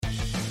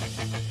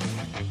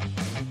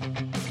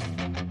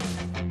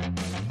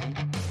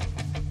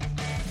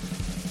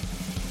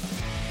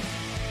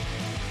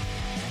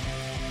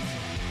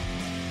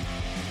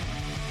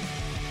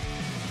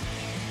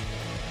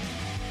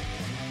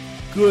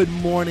Good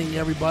morning,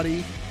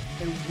 everybody,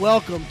 and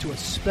welcome to a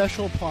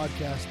special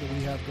podcast that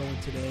we have going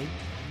today.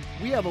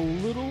 We have a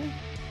little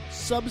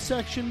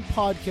subsection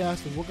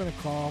podcast that we're going to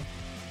call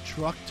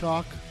Truck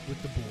Talk with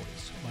the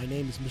Boys. My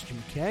name is Mr.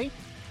 McKay.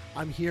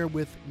 I'm here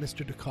with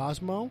Mr.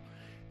 DeCosmo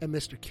and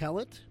Mr.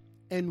 Kellett,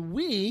 and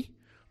we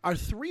are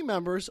three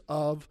members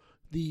of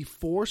the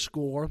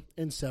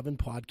 407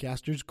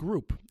 Podcasters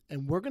group,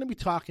 and we're going to be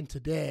talking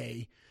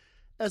today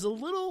as a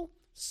little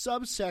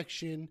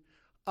subsection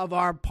of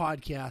our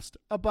podcast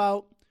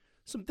about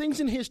some things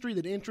in history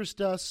that interest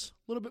us,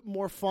 a little bit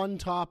more fun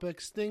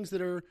topics, things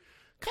that are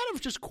kind of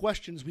just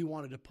questions we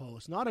wanted to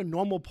pose. Not a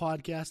normal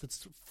podcast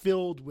that's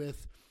filled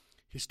with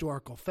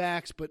historical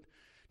facts, but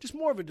just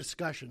more of a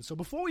discussion. So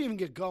before we even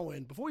get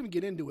going, before we even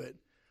get into it,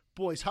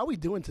 boys, how are we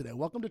doing today?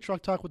 Welcome to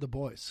Truck Talk with the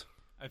Boys.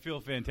 I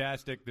feel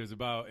fantastic. There's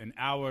about an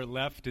hour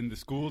left in the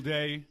school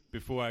day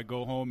before I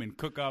go home and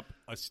cook up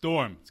a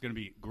storm. It's going to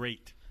be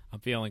great. I'm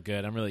feeling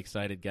good. I'm really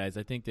excited, guys.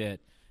 I think that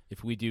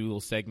if we do little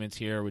segments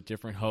here with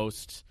different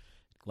hosts,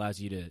 it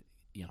allows you to,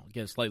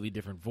 get a slightly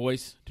different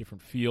voice,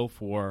 different feel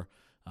for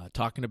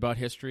talking about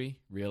history,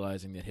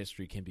 realizing that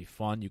history can be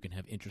fun. You can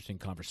have interesting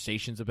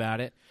conversations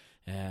about it,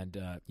 and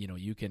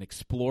you can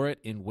explore it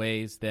in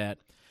ways that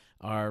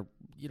are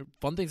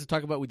fun things to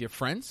talk about with your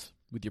friends,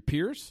 with your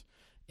peers.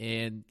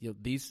 And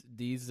these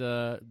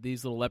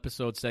little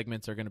episode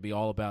segments are going to be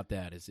all about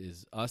that.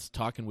 Is us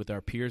talking with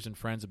our peers and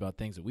friends about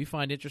things that we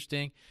find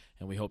interesting,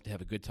 and we hope to have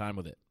a good time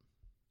with it.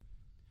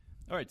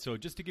 All right, so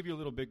just to give you a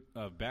little bit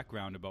of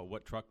background about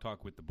what Truck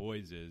Talk with the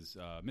Boys is,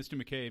 Mr.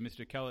 McKay,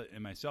 Mr. Kellett,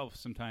 and myself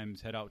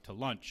sometimes head out to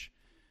lunch,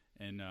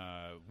 and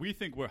we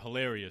think we're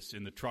hilarious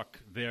in the truck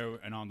there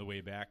and on the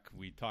way back.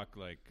 We talk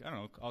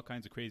all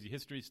kinds of crazy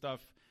history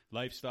stuff,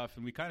 life stuff,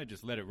 and we kind of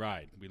just let it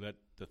ride. We let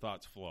the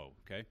thoughts flow,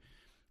 okay?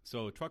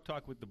 So Truck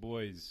Talk with the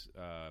Boys,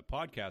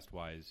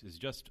 podcast-wise, is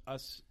just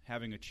us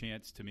having a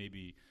chance to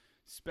maybe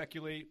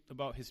speculate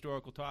about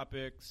historical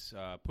topics,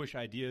 push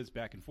ideas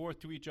back and forth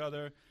to each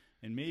other,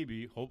 and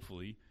maybe,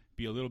 hopefully,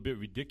 be a little bit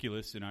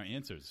ridiculous in our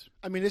answers.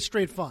 I mean, it's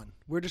straight fun.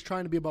 We're just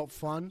trying to be about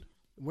fun.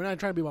 We're not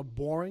trying to be about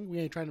boring. We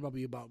ain't trying to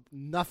be about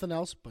nothing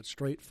else but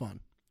straight fun.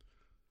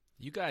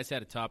 You guys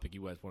had a topic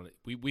you guys wanted.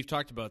 We've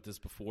talked about this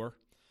before,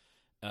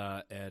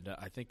 and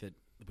I think that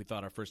we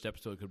thought our first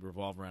episode could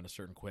revolve around a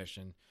certain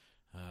question.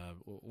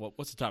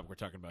 What's the topic we're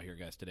talking about here,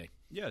 guys, today?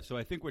 Yeah, so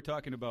I think we're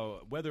talking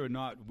about whether or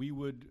not we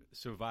would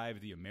survive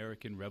the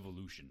American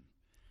Revolution.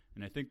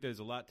 And I think there's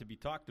a lot to be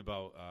talked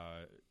about,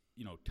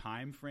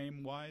 time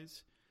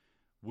frame-wise.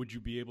 Would you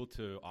be able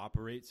to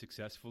operate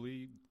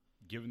successfully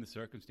given the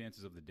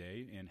circumstances of the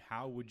day? And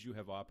how would you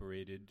have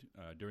operated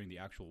during the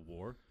actual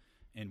war?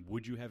 And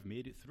would you have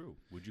made it through?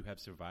 Would you have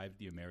survived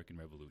the American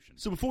Revolution?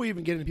 So before we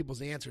even get into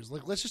people's answers,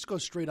 let's just go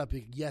straight up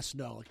yes,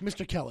 no.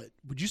 Mr. Kellett,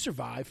 would you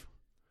survive?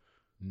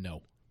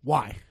 No.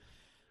 Why?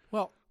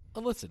 Well,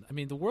 listen,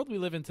 the world we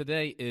live in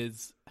today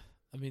is,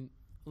 we can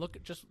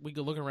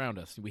look around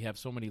us. We have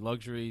so many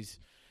luxuries.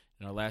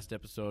 In our last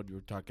episode, we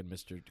were talking to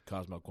Mr.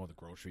 DeCosmo going to the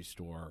grocery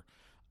store.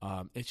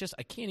 It's just,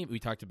 I can't even, we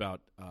talked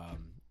about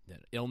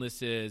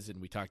illnesses,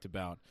 and we talked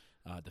about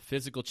the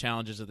physical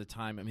challenges of the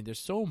time. There's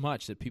so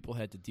much that people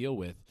had to deal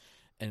with.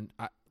 And,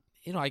 I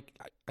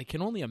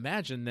can only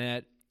imagine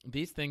that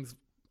these things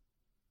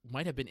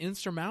might have been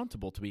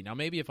insurmountable to me. Now,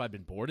 maybe if I'd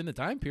been born in the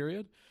time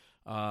period,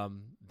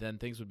 then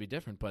things would be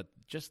different. But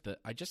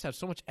I just have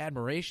so much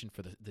admiration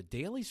for the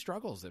daily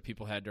struggles that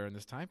people had during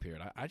this time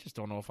period. I just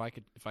don't know if I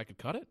could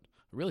cut it.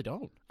 I really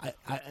don't.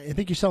 I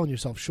think you're selling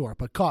yourself short.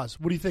 But Cause,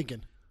 what are you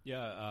thinking?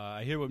 Yeah,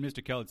 I hear what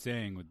Mr. Kellett's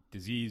saying with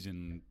disease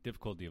and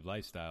difficulty of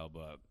lifestyle,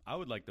 but I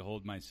would like to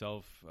hold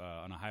myself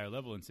on a higher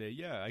level and say,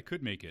 yeah, I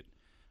could make it.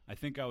 I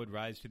think I would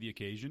rise to the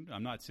occasion.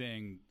 I'm not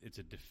saying it's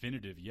a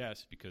definitive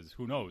yes, because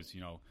who knows?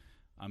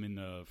 I'm in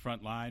the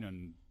front line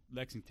on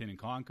Lexington and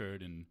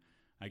Concord, and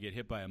I get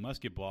hit by a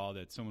musket ball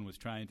that someone was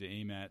trying to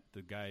aim at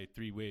the guy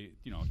 3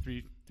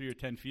 or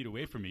 10 feet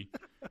away from me.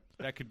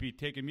 That could be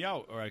taking me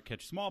out, or I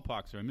catch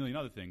smallpox, or a million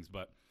other things.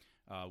 But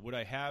would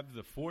I have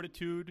the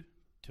fortitude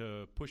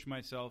to push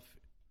myself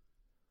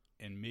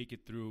and make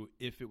it through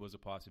if it was a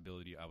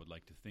possibility? I would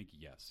like to think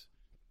yes.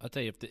 I'll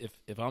tell you,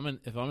 if I'm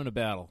in a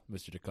battle,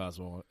 Mr.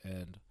 DeCosmo,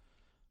 and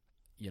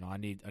I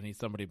need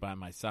somebody by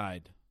my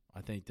side, I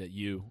think that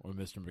you or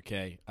Mr.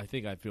 McKay, I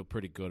think I feel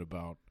pretty good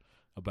about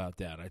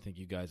that. I think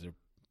you guys are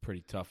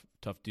pretty tough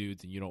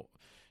dudes, and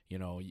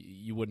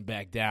you wouldn't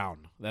back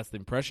down. That's the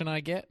impression I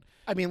get.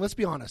 Let's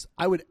be honest.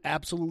 I would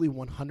absolutely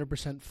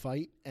 100%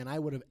 fight, and I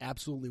would have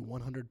absolutely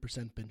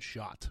 100% been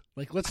shot.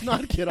 Let's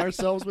not kid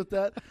ourselves with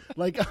that.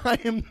 I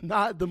am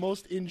not the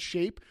most in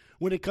shape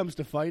when it comes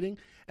to fighting,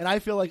 and I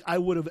feel like I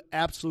would have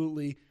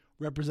absolutely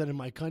represented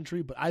my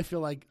country, but I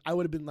feel like I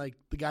would have been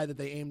the guy that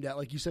they aimed at,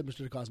 like you said,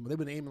 Mr. DeCosmo. They've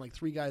been aiming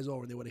 3 guys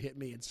over, and they would have hit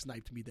me and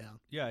sniped me down.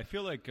 Yeah, I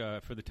feel like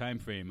for the time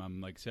frame,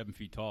 I'm 7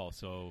 feet tall,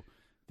 so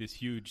this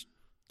huge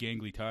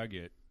gangly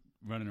target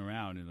running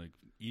around and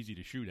easy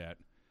to shoot at,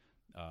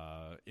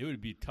 it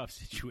would be a tough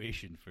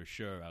situation for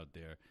sure out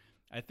there.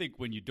 I think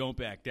when you don't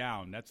back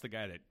down, that's the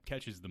guy that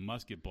catches the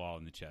musket ball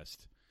in the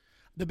chest.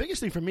 The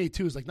biggest thing for me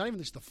too is like not even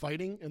just the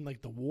fighting and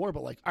like the war,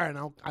 but like all right,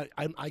 now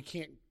I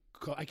can't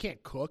cook,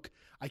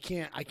 I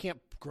can't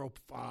grow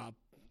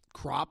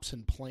crops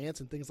and plants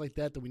and things like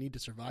that we need to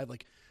survive.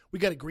 Like we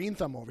got a green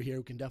thumb over here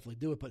who can definitely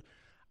do it, but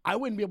I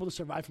wouldn't be able to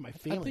survive for my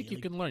family. I think you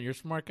can learn. You're a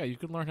smart guy. You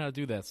can learn how to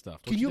do that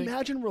stuff. Can you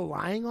imagine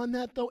relying on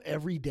that though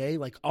every day?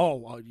 Like,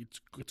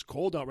 it's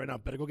cold out right now.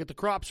 Better go get the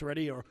crops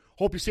ready, or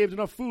hope you saved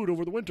enough food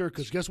over the winter.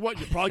 Because guess what?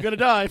 You're probably gonna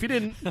die if you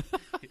didn't.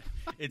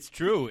 It's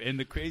true, and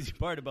the crazy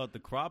part about the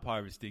crop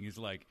harvesting is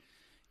like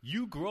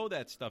you grow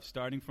that stuff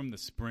starting from the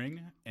spring,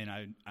 and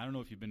I don't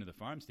know if you've been to the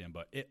farm stand,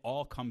 but it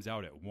all comes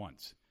out at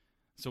once.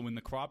 So when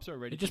the crops are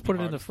ready, you just put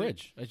it in the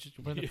fridge. I just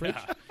put it in the fridge.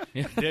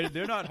 Yeah.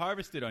 They're not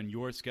harvested on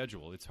your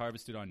schedule. It's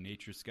harvested on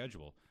nature's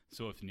schedule.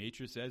 So if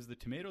nature says the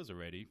tomatoes are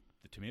ready,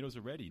 the tomatoes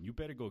are ready, and you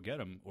better go get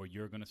them, or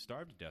you're going to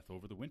starve to death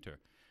over the winter.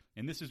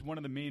 And this is one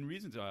of the main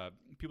reasons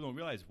people don't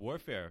realize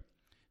warfare.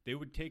 They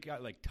would take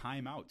out like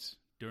timeouts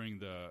during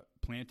the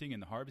planting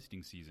and the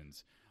harvesting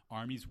seasons.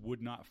 Armies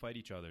would not fight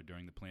each other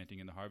during the planting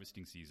and the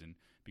harvesting season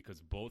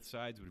because both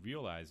sides would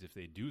realize if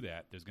they do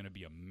that, there's going to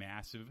be a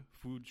massive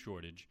food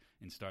shortage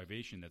and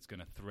starvation that's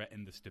going to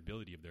threaten the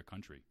stability of their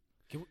country.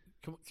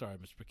 Sorry,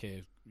 Mr.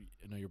 McKay,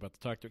 I know you're about to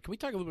talk to. Can we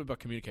talk a little bit about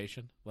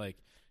communication, like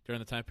during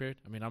the time period?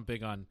 I mean, I'm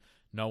big on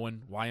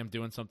knowing why I'm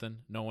doing something,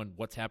 knowing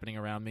what's happening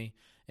around me,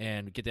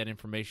 and we get that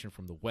information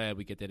from the web.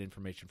 We get that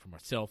information from our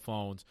cell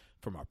phones,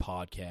 from our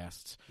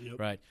podcasts,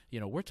 right? You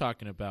know, we're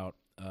talking about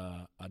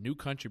a new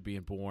country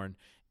being born,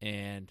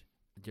 and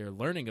they're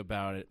learning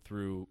about it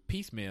through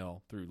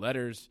piecemeal, through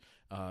letters.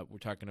 We're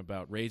talking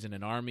about raising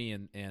an army,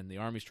 and the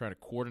army's trying to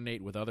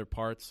coordinate with other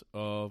parts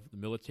of the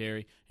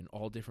military in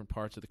all different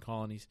parts of the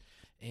colonies.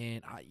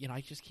 And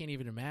I just can't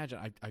even imagine.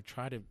 I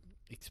try to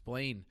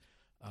explain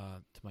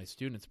to my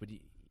students, but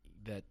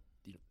that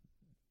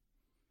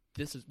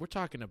we're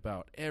talking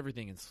about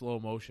everything in slow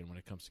motion when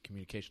it comes to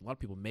communication. A lot of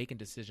people making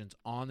decisions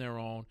on their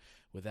own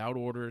without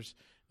orders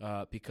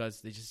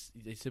because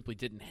they simply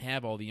didn't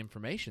have all the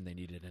information they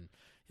needed, and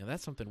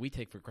that's something we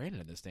take for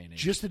granted in this day and age.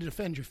 Just to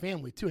defend your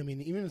family too. I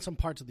mean, even in some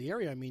parts of the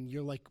area, I mean,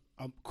 you're like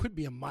could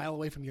be a mile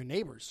away from your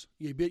neighbors.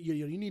 You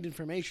need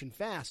information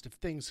fast if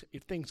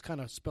things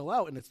kind of spill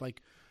out, and it's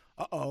like,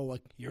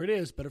 like here it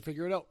is. Better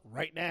figure it out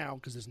right now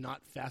because there's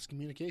not fast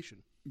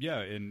communication. Yeah,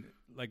 and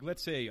like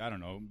let's say, I don't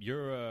know,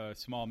 you're a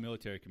small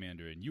military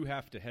commander and you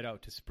have to head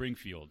out to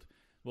Springfield.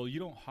 Well, you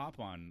don't hop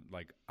on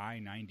like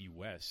I-90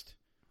 West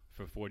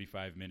for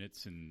 45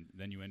 minutes and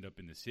then you end up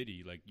in the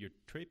city. Like you're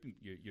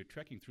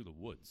trekking through the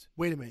woods.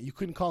 Wait a minute, you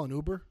couldn't call an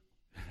Uber?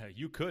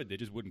 You could, they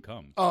just wouldn't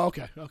come. Oh,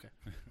 okay.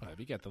 If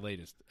you got the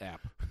latest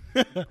app,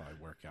 it'll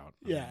probably work out.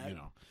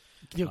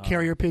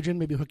 Carrier pigeon,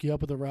 maybe hook you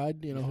up with a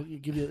ride.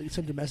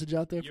 Send a message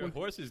out there. Your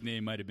horse's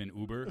name might have been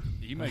Uber.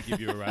 He might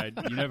give you a ride.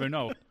 You never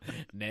know.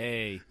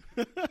 Nay.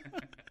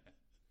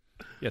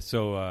 Yeah.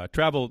 So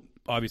travel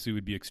obviously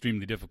would be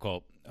extremely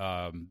difficult.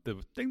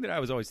 The thing that I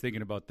was always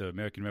thinking about the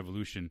American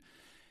Revolution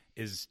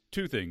is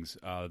two things: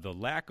 the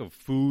lack of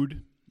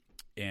food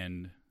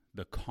and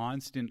the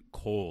constant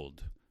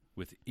cold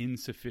with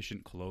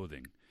insufficient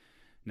clothing.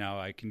 Now,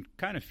 I can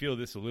kind of feel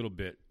this a little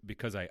bit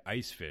because I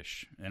ice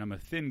fish, and I'm a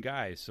thin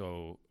guy,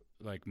 so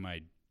like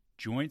my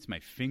joints, my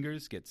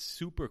fingers get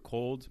super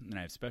cold, and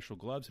I have special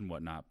gloves and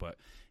whatnot. But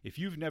if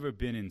you've never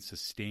been in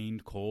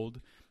sustained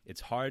cold,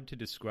 it's hard to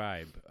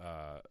describe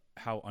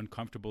how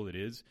uncomfortable it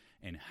is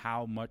and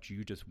how much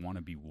you just want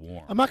to be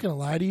warm. I'm not going to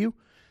lie to you.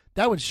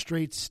 That would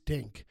straight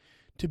stink.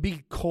 To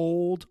be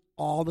cold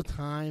all the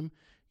time,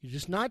 you're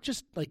just not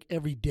just like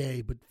every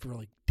day, but for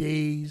like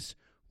days,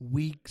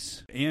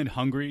 weeks. And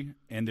hungry,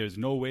 and there's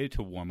no way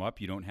to warm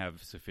up. You don't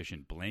have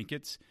sufficient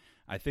blankets.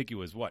 I think it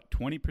was,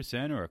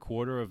 20% or a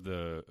quarter of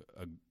the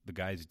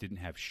guys didn't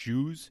have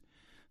shoes.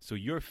 So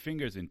your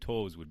fingers and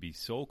toes would be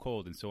so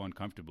cold and so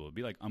uncomfortable. It would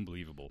be like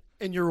unbelievable.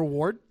 And your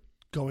reward?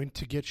 Going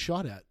to get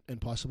shot at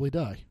and possibly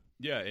die.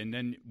 Yeah, and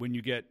then when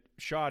you get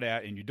shot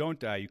at and you don't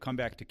die, you come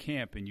back to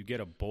camp and you get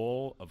a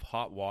bowl of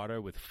hot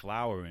water with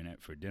flour in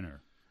it for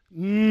dinner.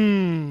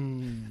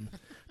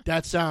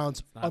 That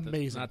sounds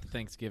amazing. It's not the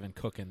Thanksgiving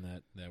cooking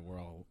that we're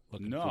all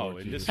looking for. No,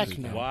 and this is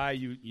why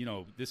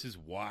this is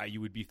why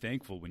you would be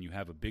thankful when you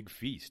have a big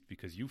feast,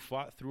 because you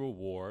fought through a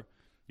war.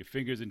 Your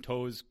fingers and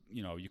toes,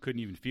 you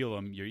couldn't even feel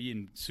them. You're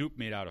eating soup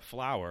made out of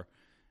flour,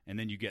 and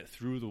then you get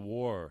through the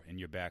war and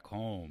you're back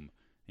home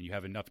and you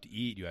have enough to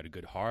eat. You had a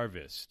good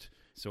harvest,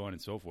 so on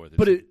and so forth.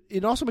 But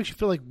it also makes you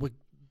feel like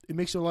it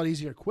makes it a lot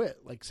easier to quit.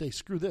 Like, say,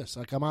 screw this.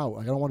 Like, I'm out.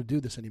 Like, I don't want to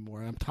do this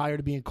anymore. I'm tired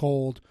of being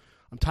cold.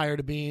 I'm tired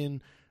of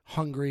being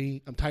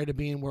hungry. I'm tired of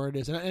being where it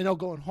is. And I know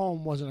going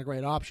home wasn't a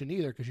great option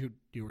either, because you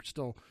were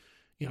still,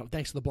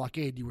 thanks to the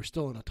blockade, you were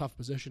still in a tough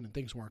position and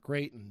things weren't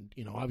great. And,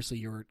 obviously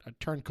you were a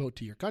turncoat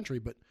to your country.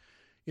 But,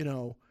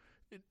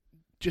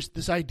 just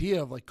this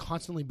idea of like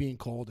constantly being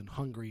cold and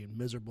hungry and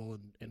miserable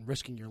and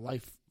risking your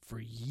life for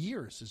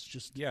years is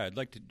just. Yeah, I'd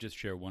like to just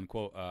share one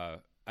quote.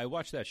 I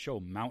watched that show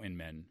Mountain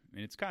Men,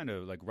 and it's kind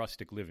of like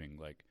rustic living,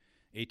 like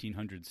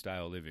 1800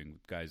 style living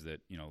with guys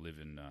that, live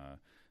in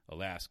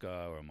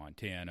Alaska or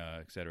Montana,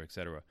 et cetera, et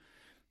cetera.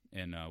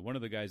 And one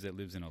of the guys that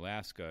lives in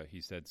Alaska,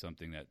 he said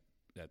something that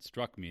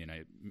struck me, and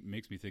it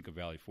makes me think of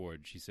Valley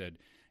Forge. He said,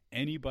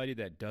 anybody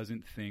that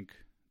doesn't think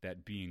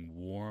that being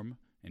warm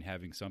and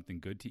having something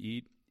good to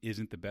eat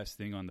isn't the best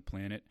thing on the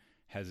planet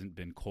hasn't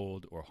been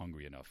cold or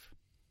hungry enough.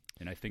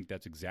 And I think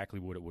that's exactly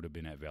what it would have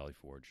been at Valley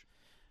Forge.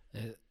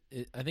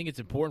 I think it's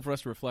important for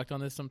us to reflect on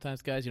this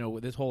sometimes, guys. You know,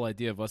 this whole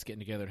idea of us getting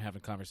together and having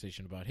a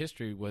conversation about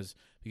history was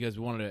because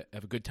we wanted to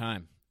have a good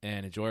time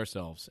and enjoy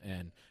ourselves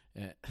and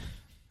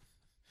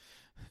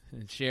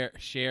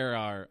share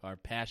our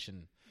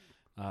passion.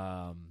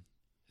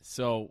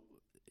 So,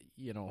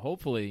 you know,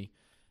 hopefully,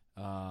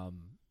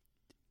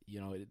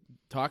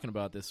 talking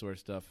about this sort of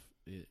stuff,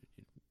 it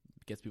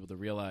gets people to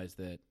realize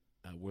that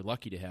we're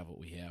lucky to have what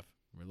we have.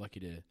 We're lucky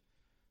to,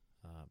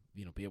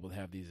 be able to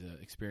have these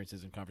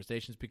experiences and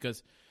conversations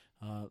because,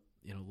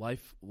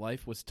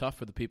 life was tough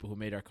for the people who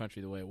made our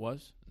country the way it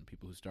was and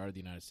people who started the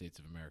United States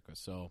of America.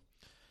 So,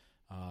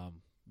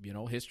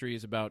 history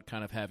is about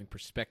kind of having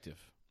perspective,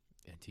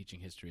 and teaching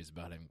history is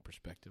about having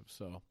perspective.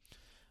 So,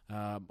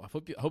 I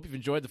hope you've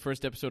enjoyed the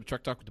first episode of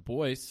Truck Talk with the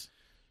Boys.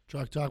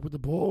 Truck Talk with the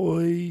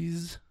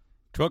Boys.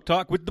 Truck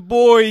Talk with the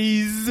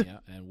Boys. Yeah,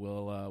 and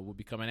we'll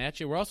be coming at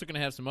you. We're also going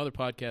to have some other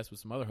podcasts with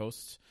some other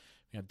hosts.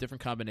 We have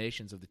different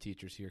combinations of the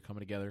teachers here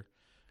coming together.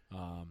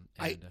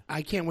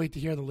 I can't wait to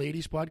hear the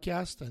ladies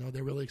podcast. I know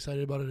they're really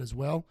excited about it as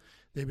well.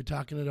 They've been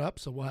talking it up,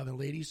 so we'll have a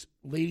ladies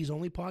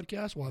only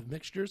podcast. We'll have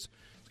mixtures.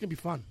 It's gonna be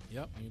fun.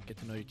 Yep, you get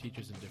to know your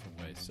teachers in different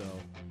ways. So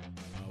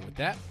with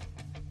that,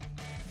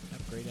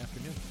 have a great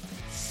afternoon.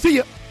 See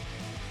ya.